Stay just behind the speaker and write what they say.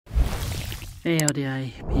Hey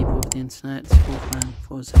LDA, people of the internet, Wolfman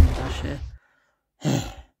 47 here.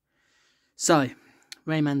 So,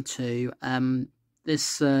 Rayman 2,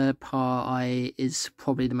 this part is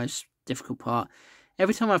probably the most difficult part.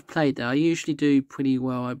 Every time I've played it, I usually do pretty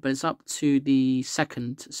well, but it's up to the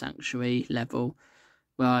second Sanctuary level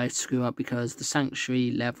where I screw up, because the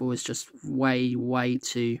Sanctuary level is just way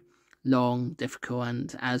too long, difficult,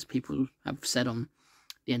 and as people have said on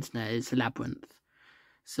the internet, it's a labyrinth.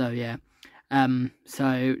 So yeah.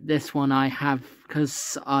 So this one I have,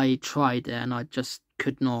 because I tried it and I just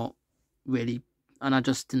could not really, and I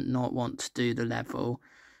just did not want to do the level,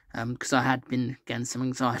 because I had been getting some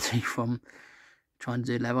anxiety from trying to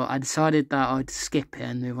do the level. I decided that I'd skip it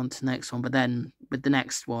and move on to the next one, but then with the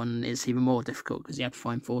next one it's even more difficult because you have to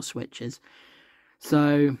find 4 switches.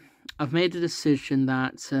 So I've made the decision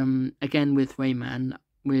that, again with Rayman,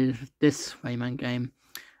 with this Rayman game,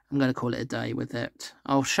 I'm going to call it a day with it.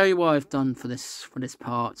 I'll show you what I've done for this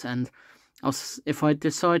part, and if I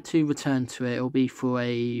decide to return to it, it'll be for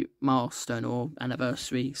a milestone or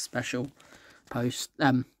anniversary special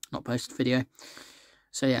video.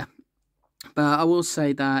 So yeah, but I will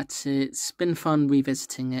say that it's been fun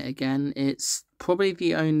revisiting it again. It's probably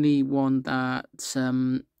the only one that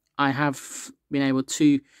I have been able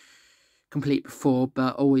to complete before,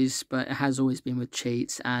 but it has always been with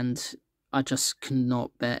cheats, and I just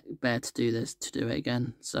cannot bear to do it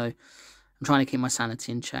again. So I'm trying to keep my sanity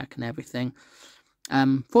in check and everything.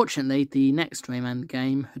 Fortunately, the next Rayman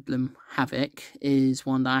game, Hoodlum Havoc, is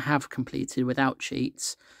one that I have completed without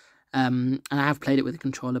cheats. And I have played it with a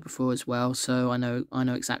controller before as well, so I know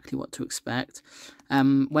exactly what to expect.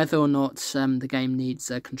 Whether or not the game needs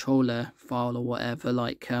a controller file or whatever,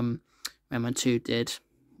 like Rayman 2 did,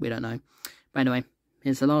 we don't know. But anyway,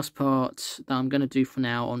 here's the last part that I'm going to do for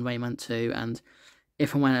now on Rayman 2, and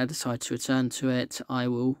if and when I decide to return to it, I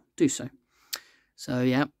will do so. So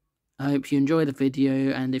yeah, I hope you enjoyed the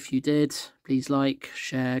video, and if you did, please like,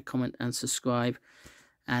 share, comment and subscribe,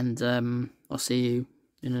 and I'll see you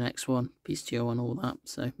in the next one. Peace to you and all that.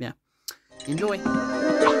 So yeah, enjoy!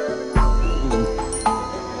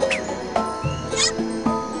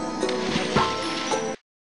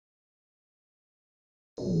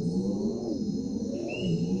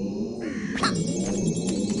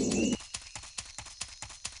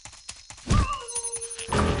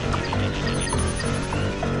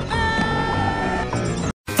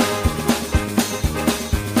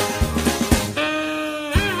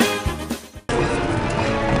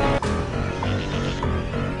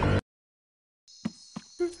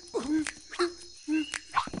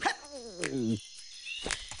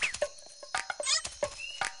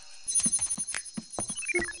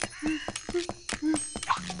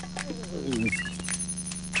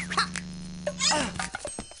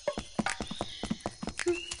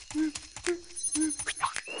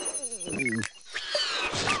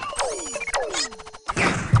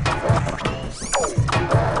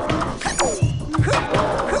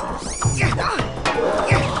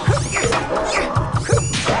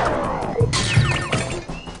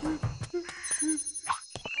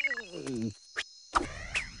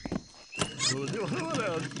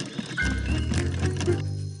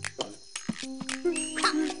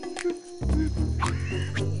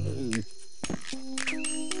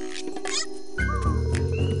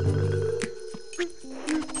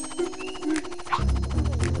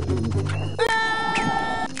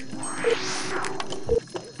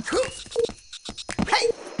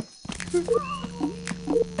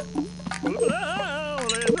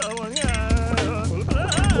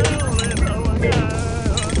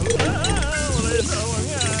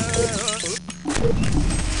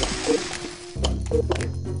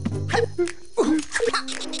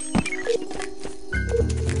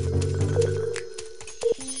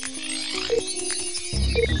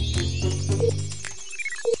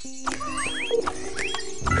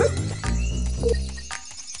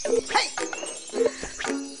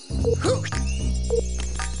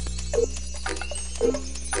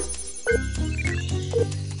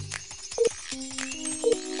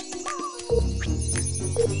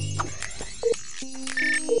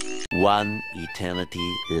 One eternity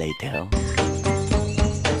later.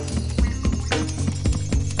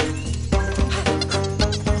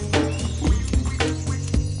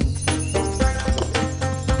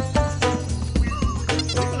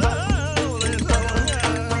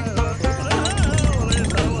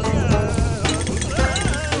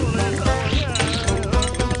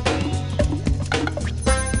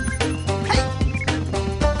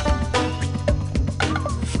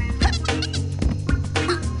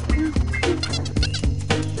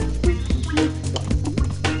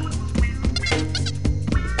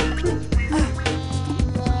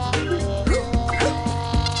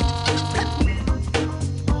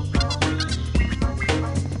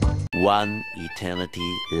 One eternity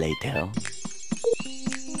later.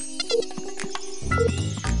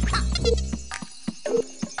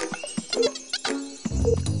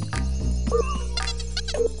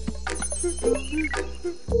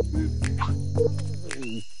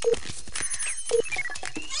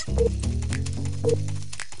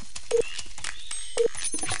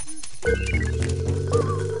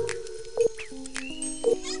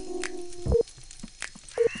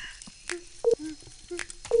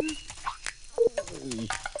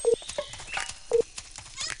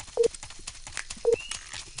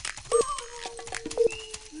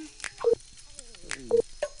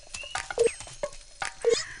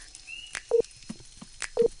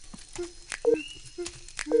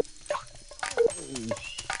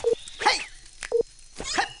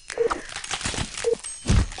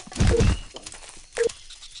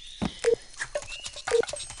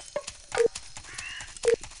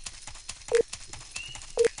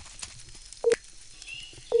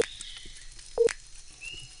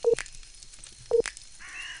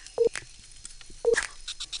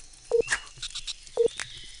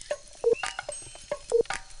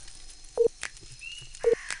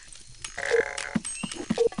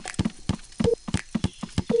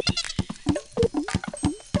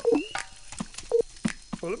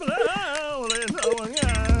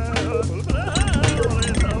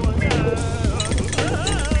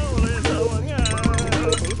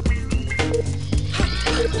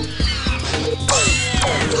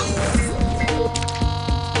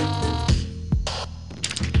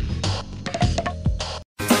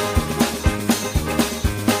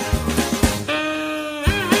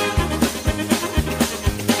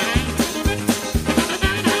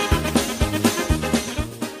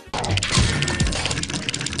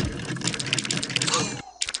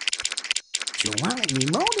 You want me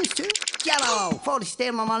more this too? Yellow, 40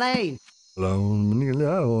 stand on my lane.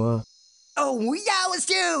 Hello. Oh, yeah, it's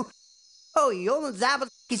you. Oh, you're the Zabba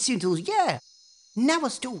Kitsutos, yeah. Now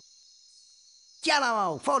it's too.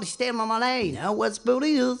 Yellow, 40 stand on my lane. Now what's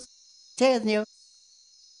booty is? Telling you.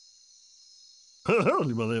 Hey!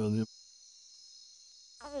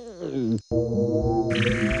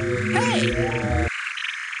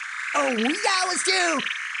 Oh, yeah, it's you.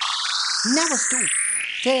 Now it's too.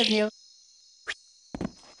 Telling you.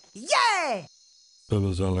 Yeah! Now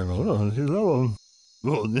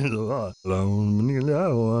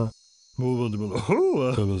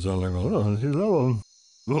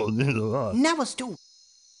it's too.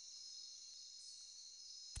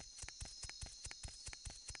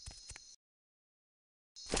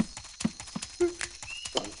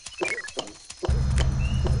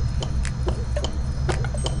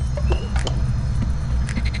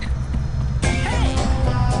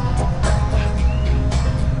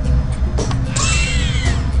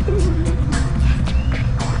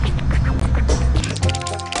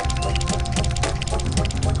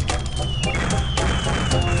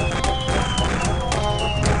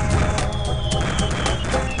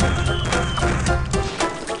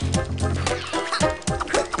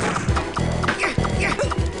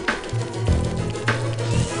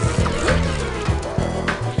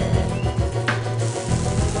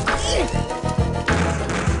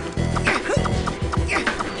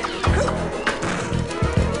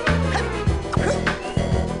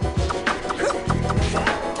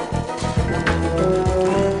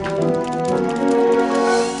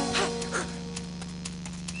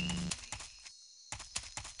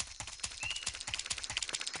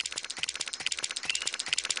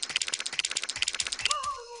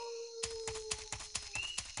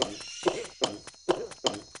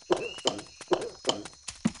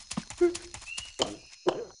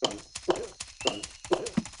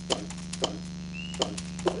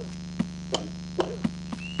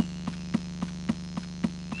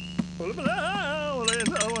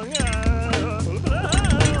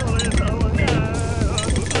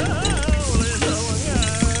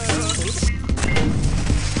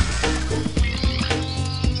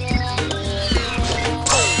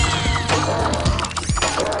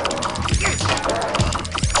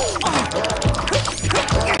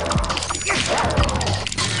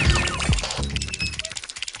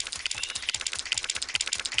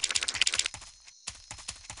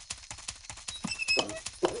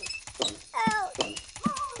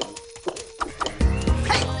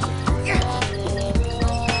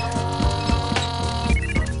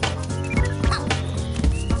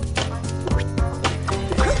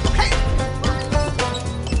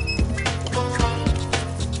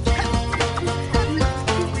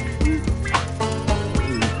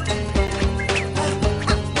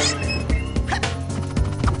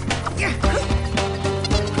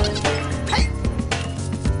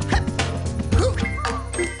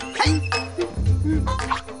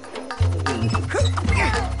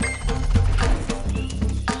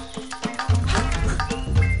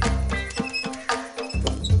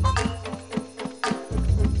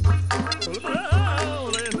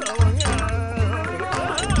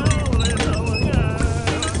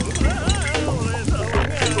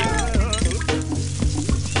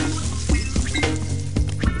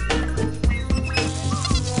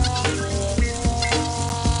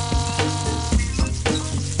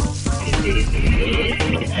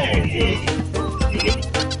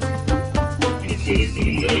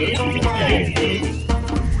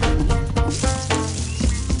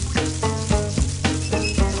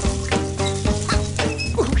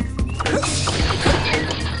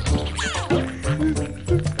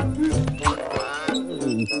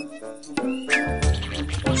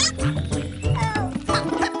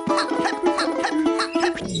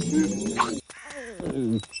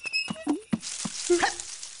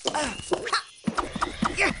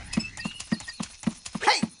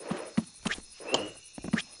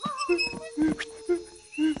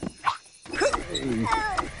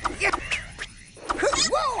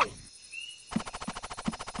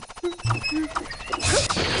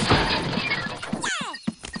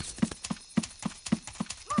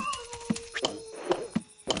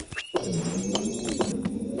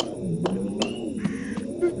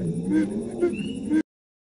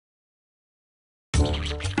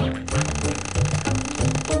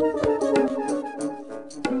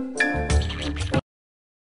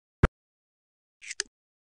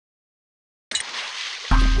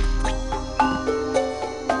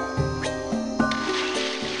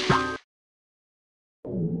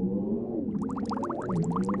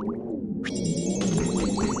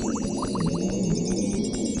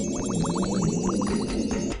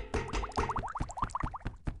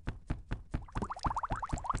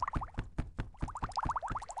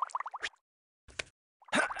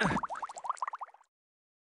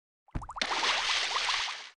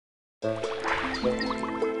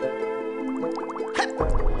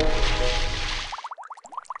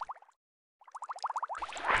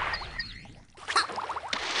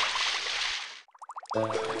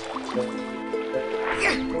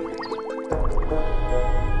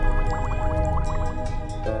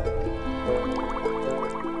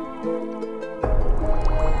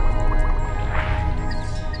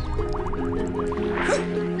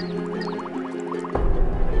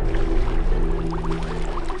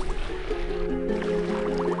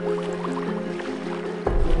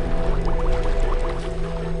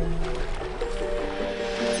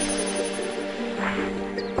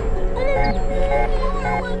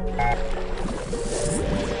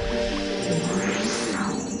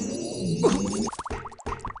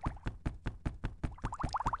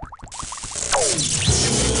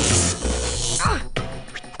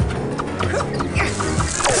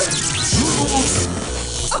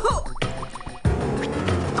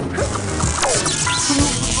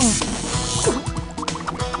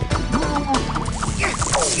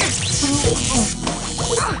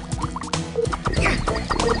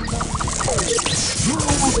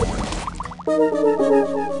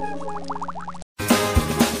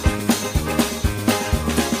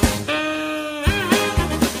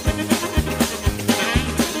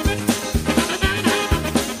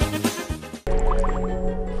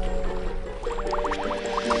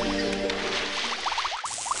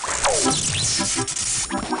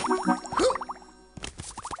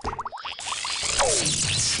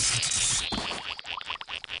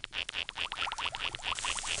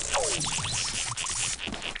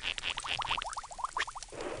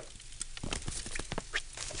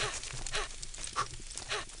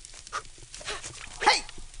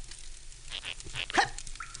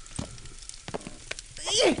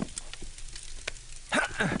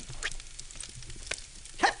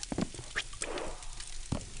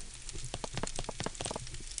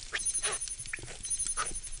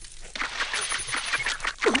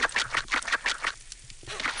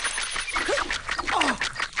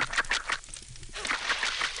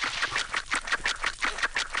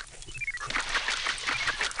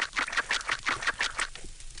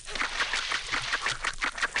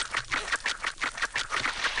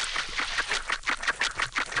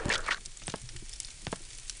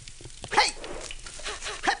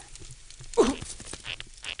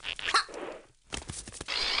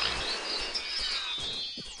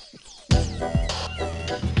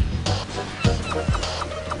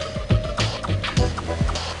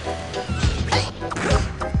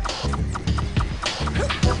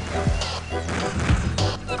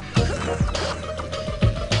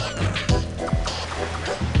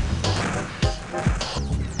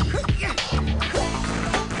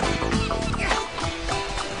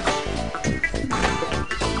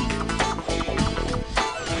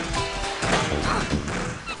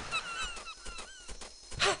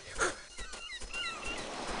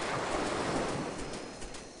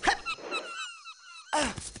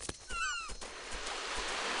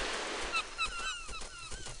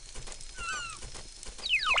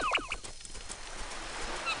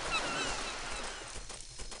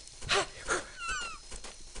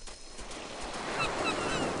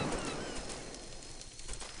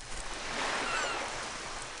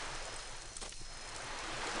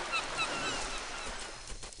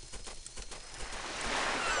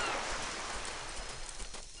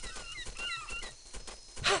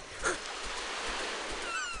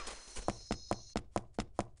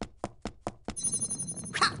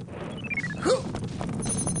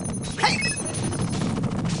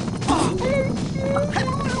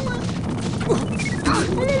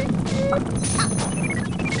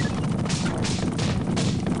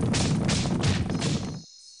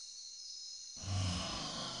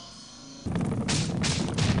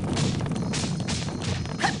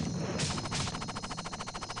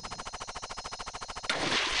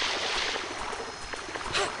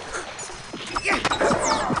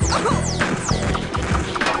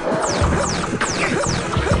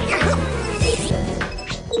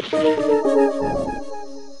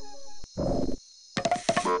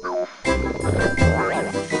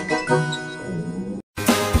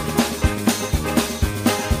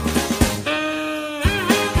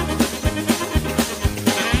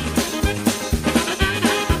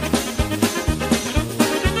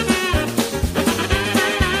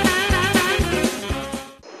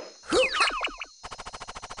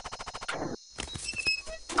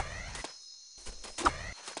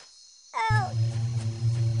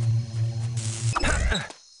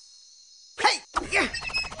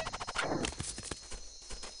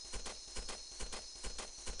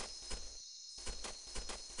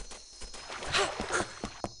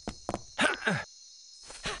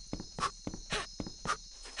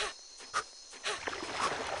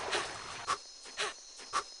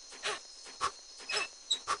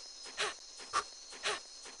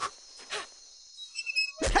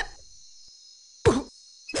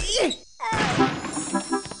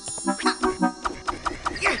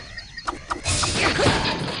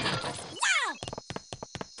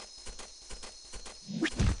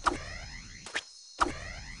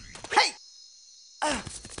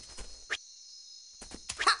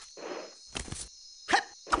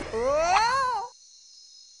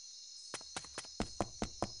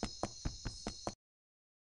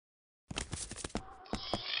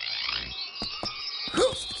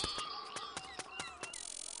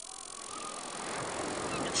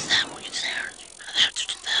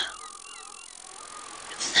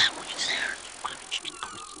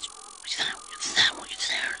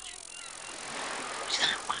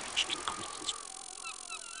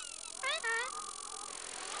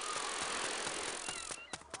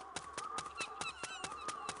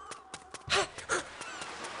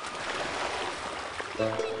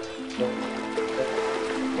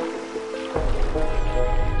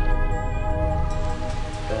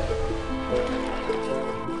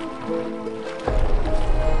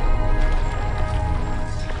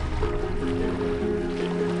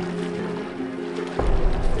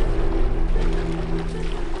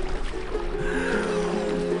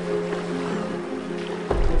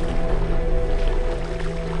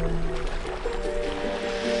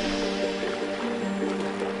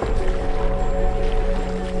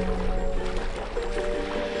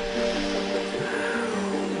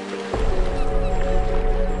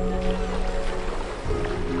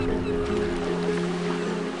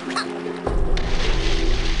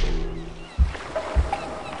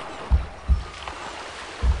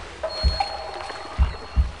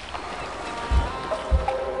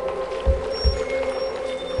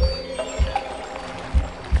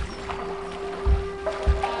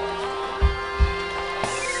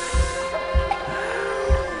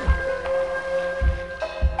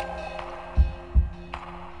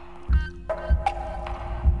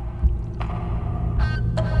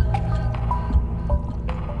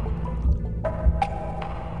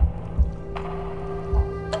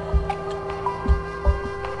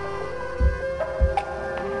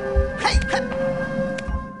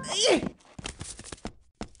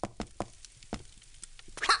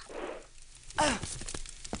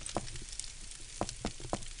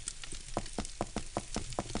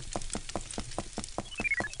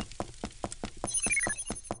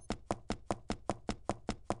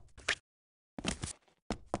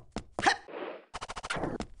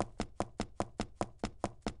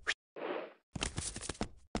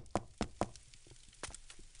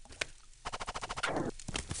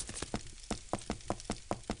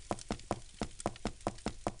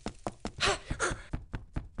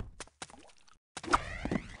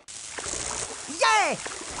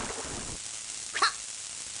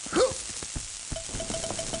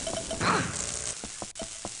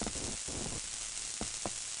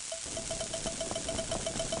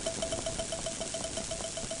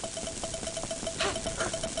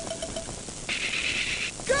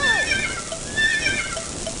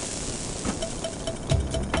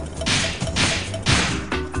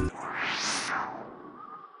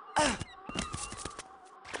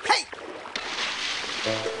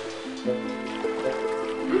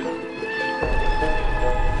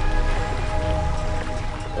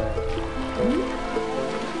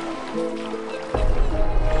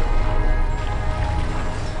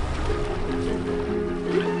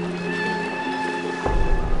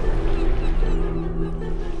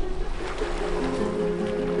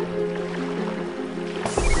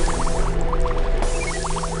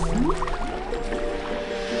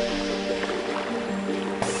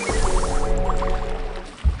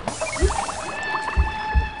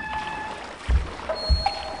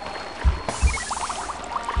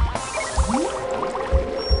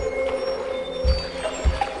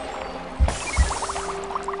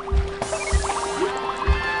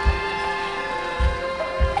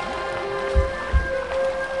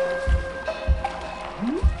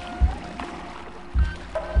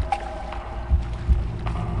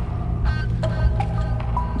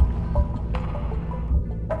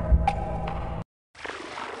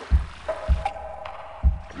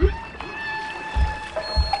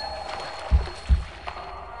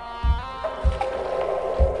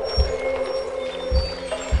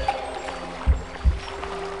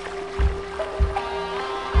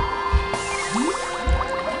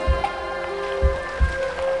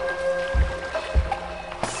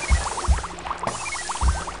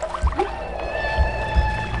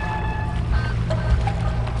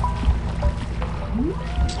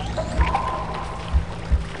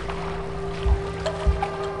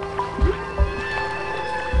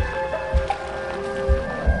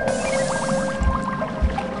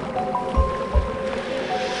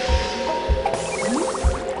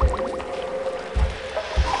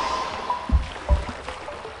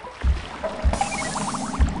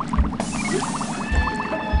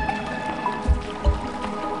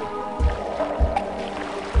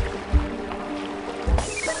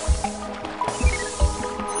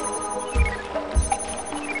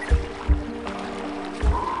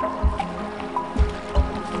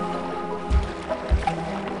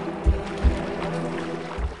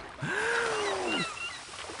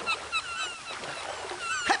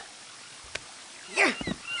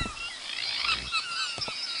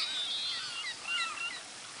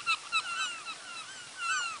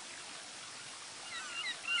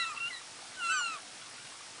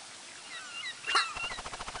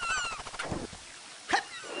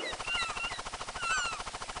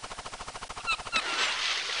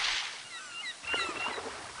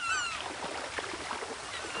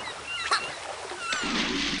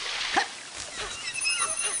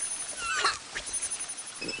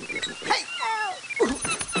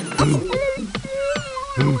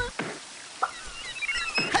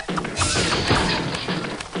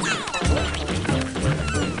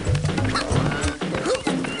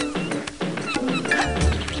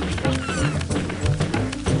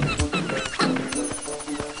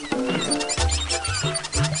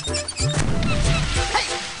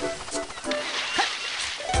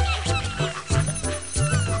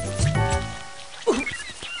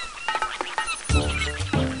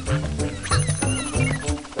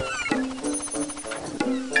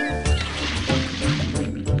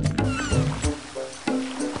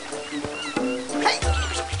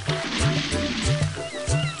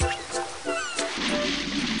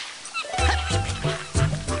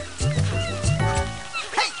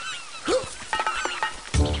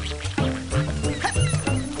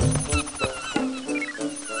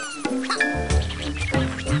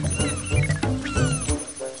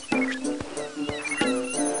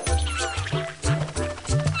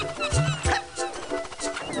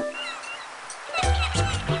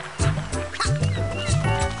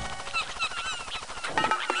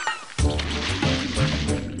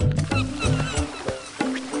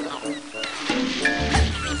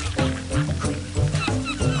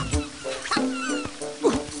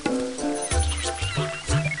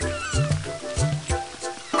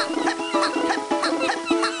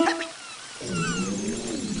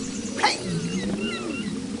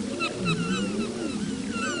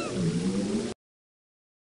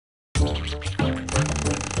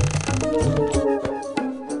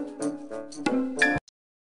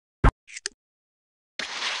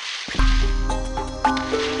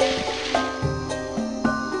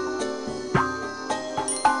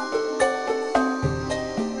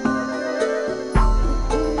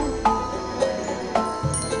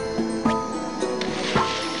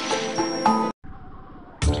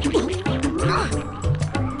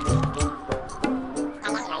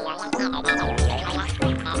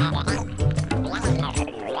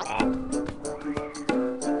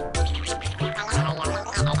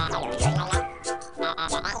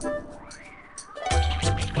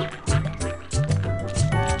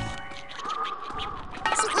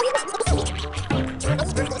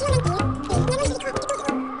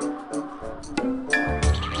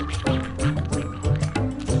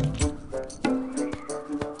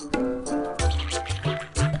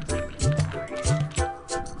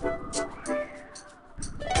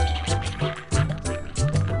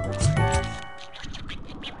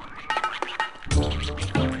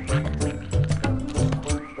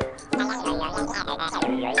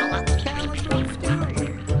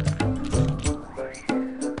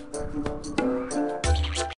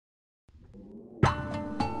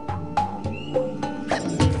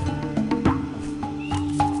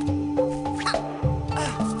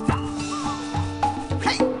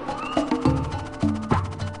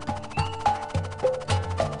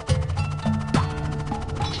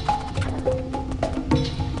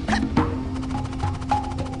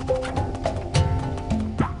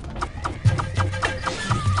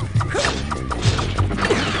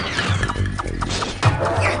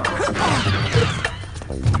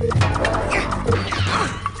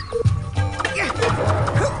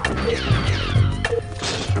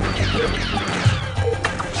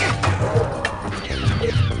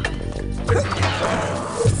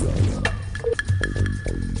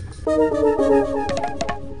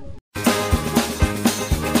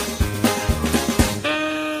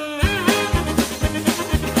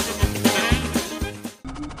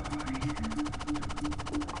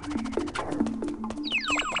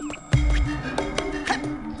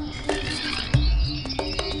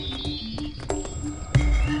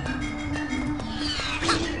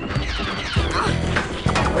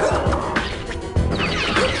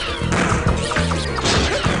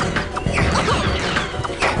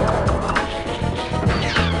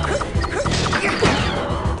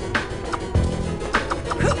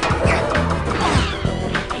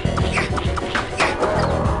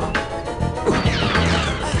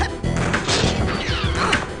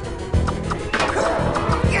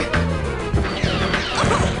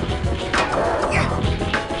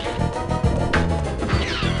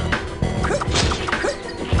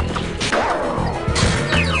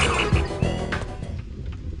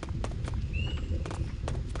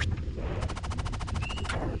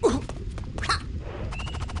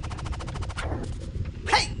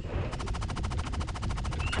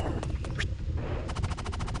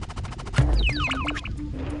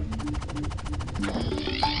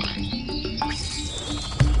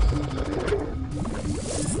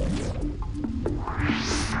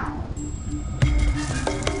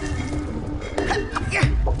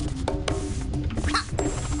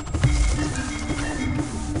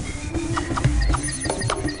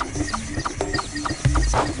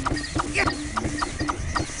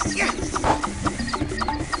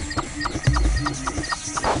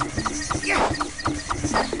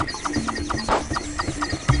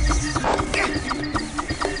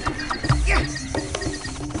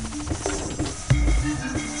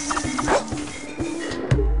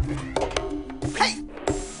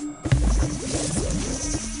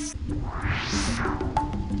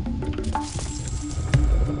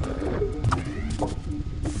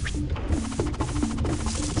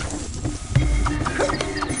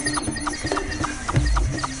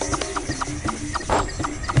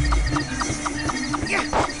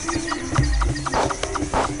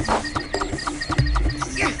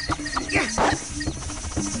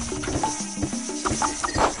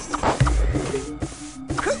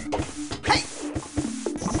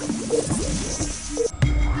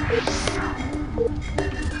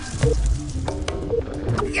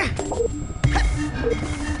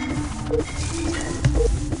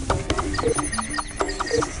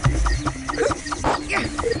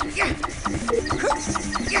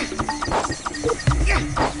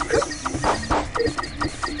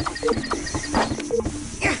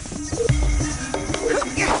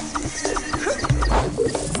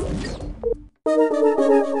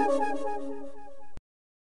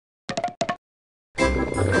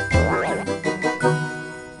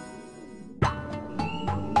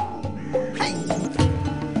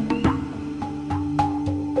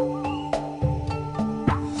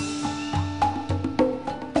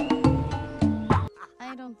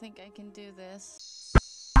 think I can do this.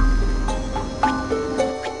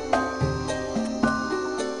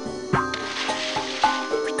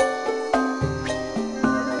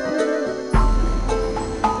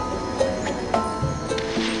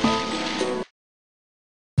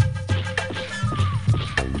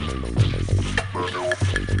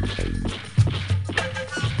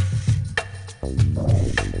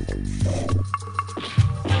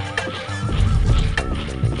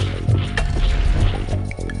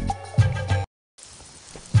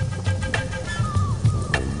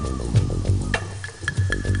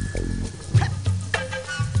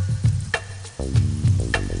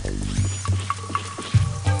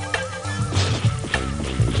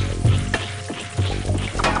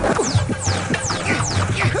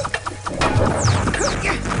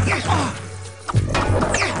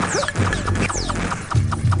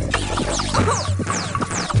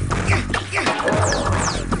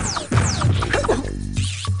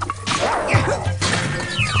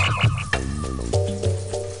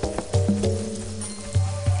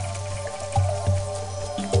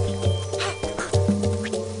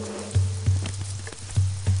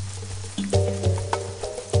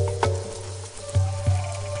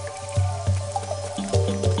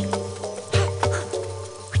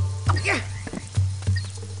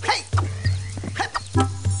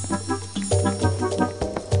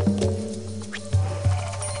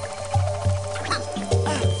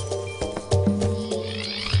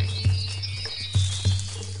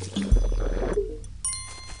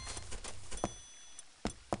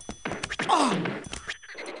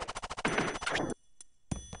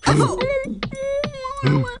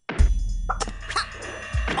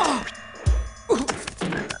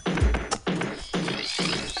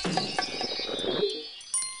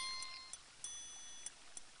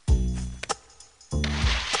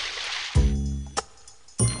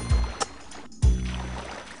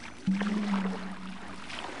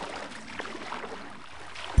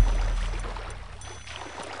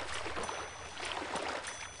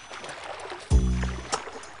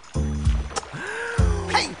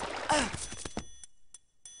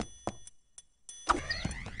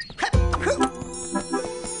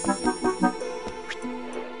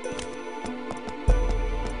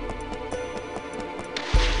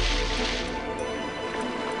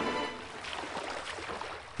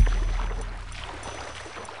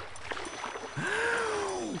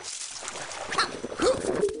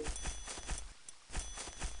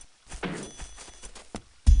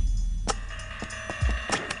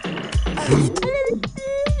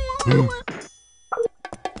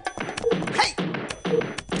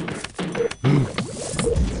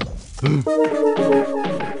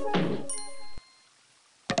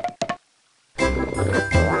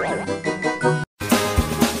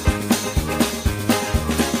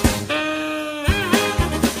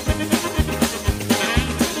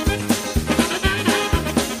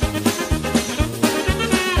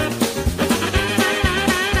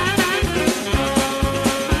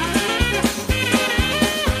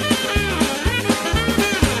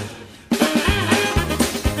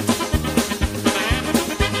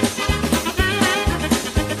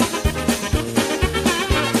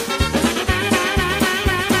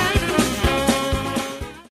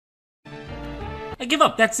 I give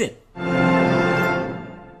up, that's it.